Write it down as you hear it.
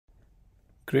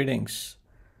Greetings.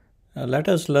 Let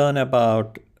us learn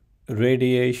about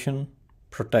radiation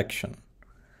protection.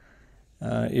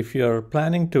 If you're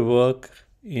planning to work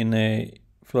in a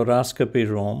fluoroscopy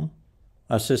room,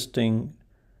 assisting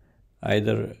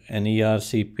either an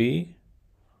ERCP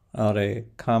or a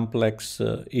complex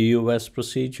EUS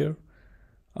procedure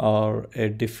or a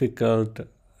difficult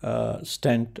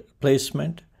stent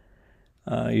placement,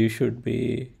 you should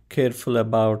be careful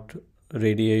about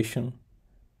radiation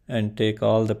and take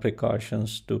all the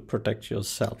precautions to protect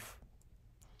yourself.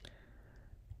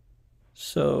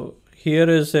 So here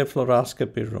is a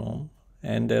fluoroscopy room,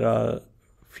 and there are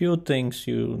few things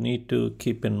you need to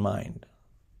keep in mind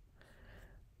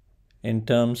in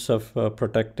terms of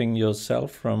protecting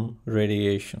yourself from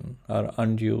radiation or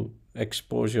undue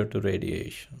exposure to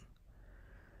radiation.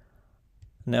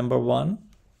 Number one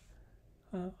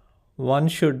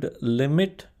should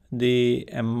limit the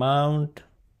amount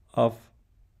of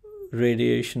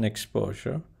radiation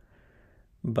exposure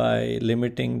by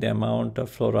limiting the amount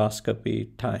of fluoroscopy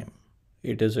time.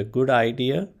 It is a good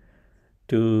idea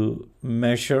to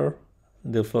measure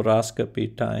the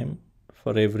fluoroscopy time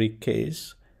for every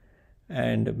case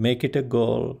and make it a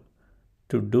goal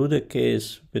to do the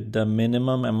case with the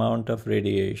minimum amount of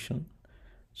radiation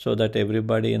so that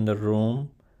everybody in the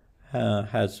room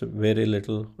has very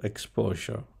little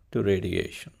exposure to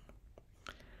radiation.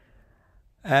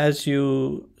 As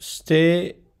you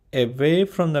stay away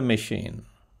from the machine,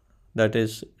 that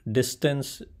is,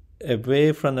 distance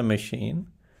away from the machine,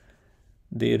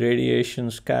 the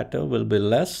radiation scatter will be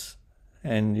less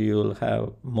and you'll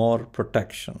have more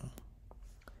protection.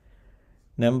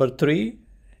 Number three,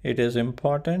 it is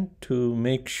important to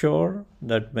make sure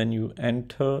that when you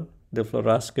enter the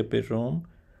fluoroscopy room,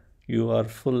 you are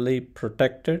fully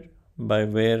protected by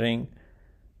wearing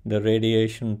the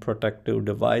radiation protective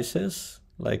devices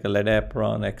like a lead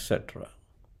apron, etc.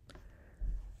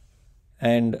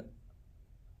 And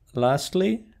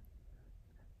lastly,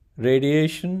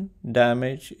 radiation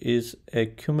damage is a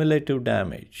cumulative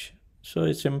damage. So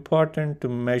it's important to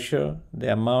measure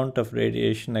the amount of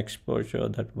radiation exposure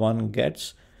that one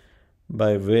gets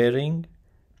by wearing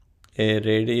a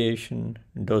radiation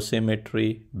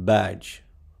dosimetry badge,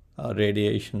 a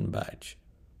radiation badge.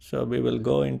 So we will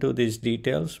go into these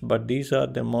details, but these are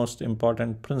the most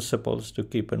important principles to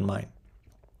keep in mind.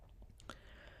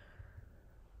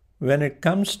 When it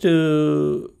comes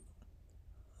to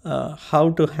how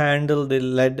to handle the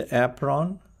lead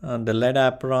apron, the lead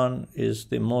apron is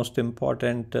the most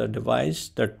important device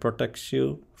that protects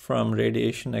you from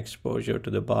radiation exposure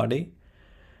to the body.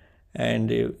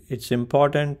 And it's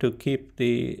important to keep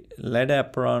the lead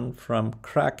apron from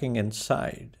cracking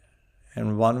inside.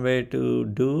 And one way to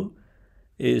do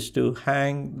is to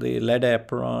hang the lead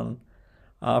apron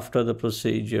after the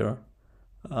procedure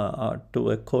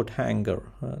to a coat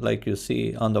hanger, like you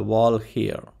see on the wall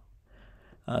here.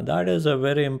 That is a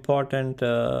very important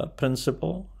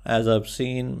principle, as I've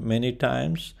seen many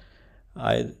times.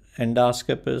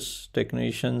 Endoscopists,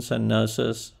 technicians, and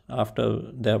nurses, after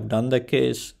they have done the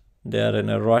case, they are in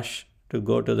a rush to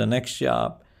go to the next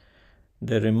job.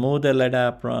 They remove the lead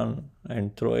apron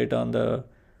and throw it on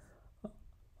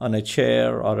a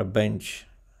chair or a bench,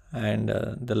 and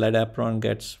the lead apron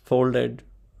gets folded,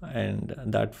 and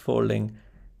that folding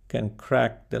can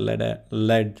crack the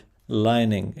lead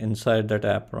lining inside that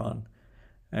apron.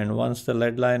 And once the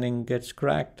lead lining gets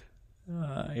cracked,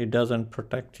 it doesn't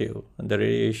protect you, and the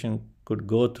radiation could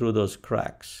go through those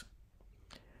cracks.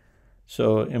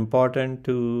 So important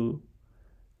to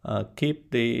keep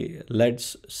the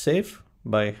leads safe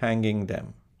by hanging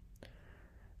them.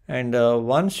 And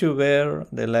once you wear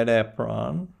the lead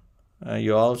apron,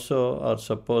 you also are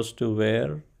supposed to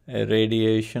wear a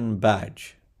radiation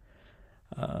badge.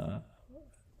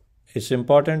 It's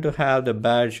important to have the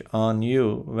badge on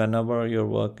you whenever you're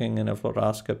working in a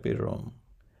fluoroscopy room.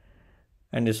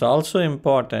 And it's also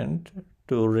important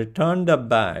to return the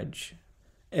badge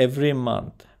every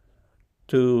month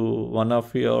to one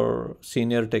of your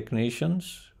senior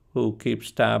technicians who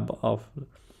keeps tab of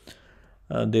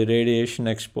the radiation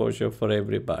exposure for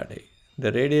everybody.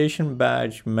 The radiation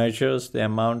badge measures the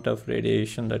amount of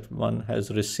radiation that one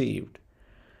has received.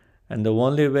 And the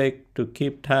only way to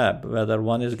keep tab whether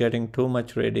one is getting too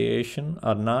much radiation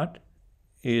or not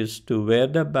is to wear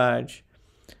the badge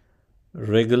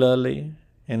regularly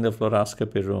in the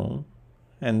fluoroscopy room,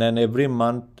 and then every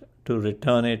month to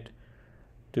return it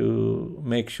to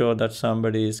make sure that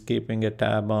somebody is keeping a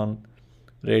tab on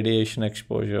radiation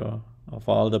exposure of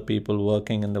all the people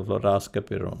working in the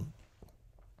fluoroscopy room.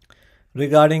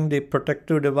 Regarding the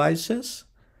protective devices,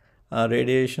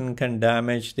 radiation can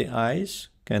damage the eyes,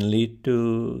 can lead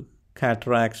to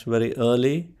cataracts very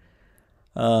early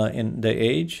in the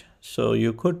age. So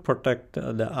you could protect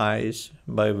the eyes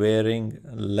by wearing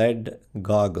lead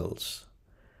goggles.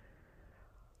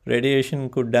 Radiation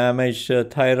could damage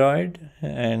thyroid,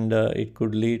 and it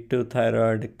could lead to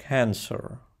thyroid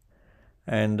cancer.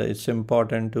 And it's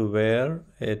important to wear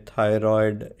a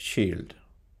thyroid shield.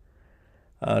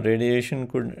 Radiation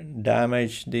could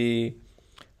damage the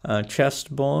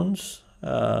chest bones,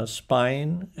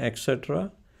 spine,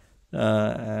 etc.,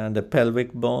 and the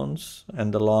pelvic bones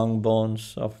and the long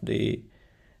bones of the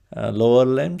lower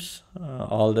limbs,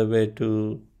 all the way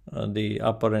to the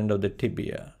upper end of the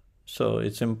tibia. So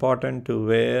it's important to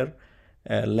wear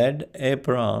a lead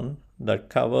apron that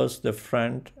covers the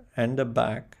front and the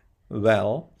back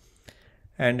well,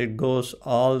 and it goes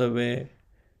all the way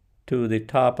to the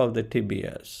top of the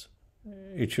tibias.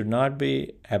 It should not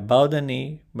be above the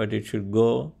knee, but it should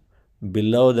go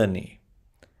below the knee.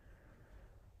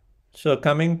 So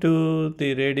coming to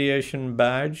the radiation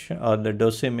badge or the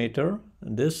dosimeter,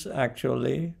 this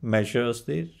actually measures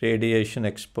the radiation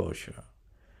exposure.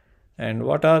 And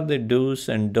what are the do's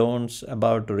and don'ts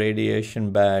about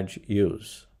radiation badge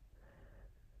use?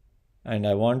 And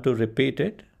I want to repeat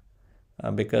it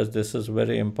because this is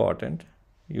very important.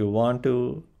 You want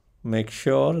to make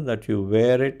sure that you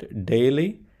wear it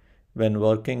daily when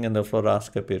working in the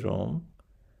fluoroscopy room.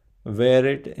 Wear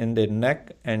it in the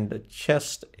neck and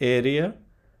chest area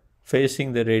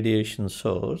facing the radiation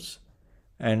source,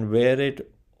 and wear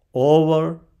it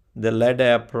over the lead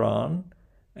apron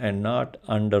and not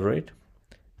under it.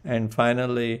 And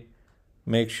finally,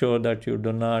 make sure that you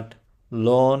do not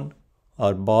loan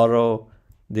or borrow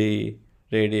the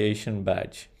radiation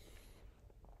badge.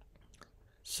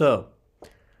 So,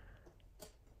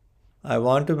 I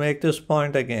want to make this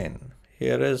point again.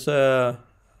 Here is an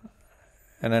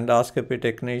endoscopy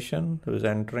technician who is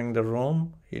entering the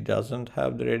room. He doesn't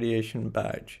have the radiation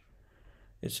badge.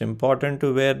 It's important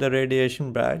to wear the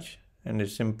radiation badge, and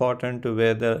it's important to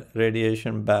wear the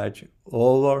radiation badge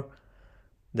over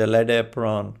the lead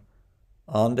apron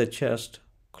on the chest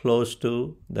close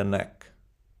to the neck.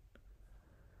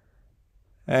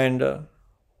 And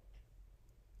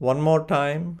one more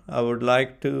time, I would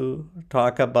like to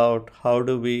talk about how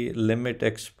do we limit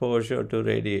exposure to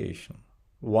radiation.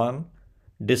 One,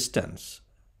 distance.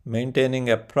 Maintaining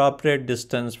appropriate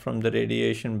distance from the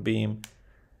radiation beam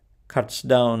cuts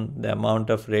down the amount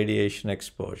of radiation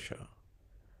exposure.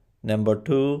 Number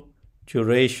two,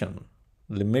 duration.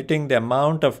 Limiting the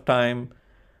amount of time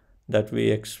that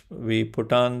we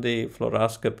put on the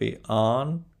fluoroscopy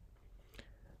on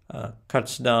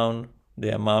cuts down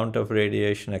the amount of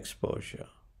radiation exposure.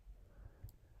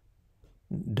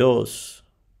 Dose.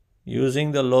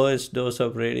 Using the lowest dose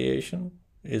of radiation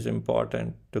is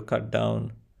important to cut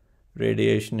down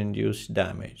radiation-induced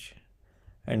damage.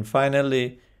 And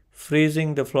finally,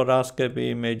 freezing the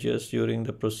fluoroscopy images during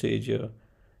the procedure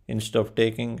instead of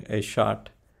taking a shot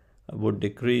would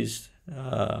decrease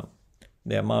the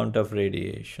amount of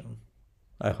radiation.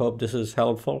 I hope this is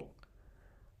helpful.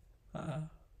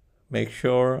 Make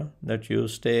sure that you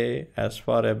stay as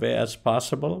far away as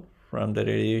possible from the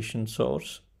radiation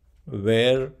source.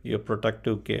 Wear your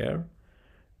protective gear.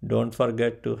 Don't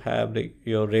forget to have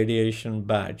your radiation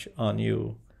badge on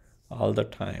you all the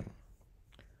time.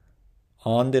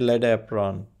 On the lead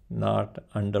apron, not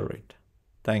under it.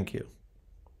 Thank you.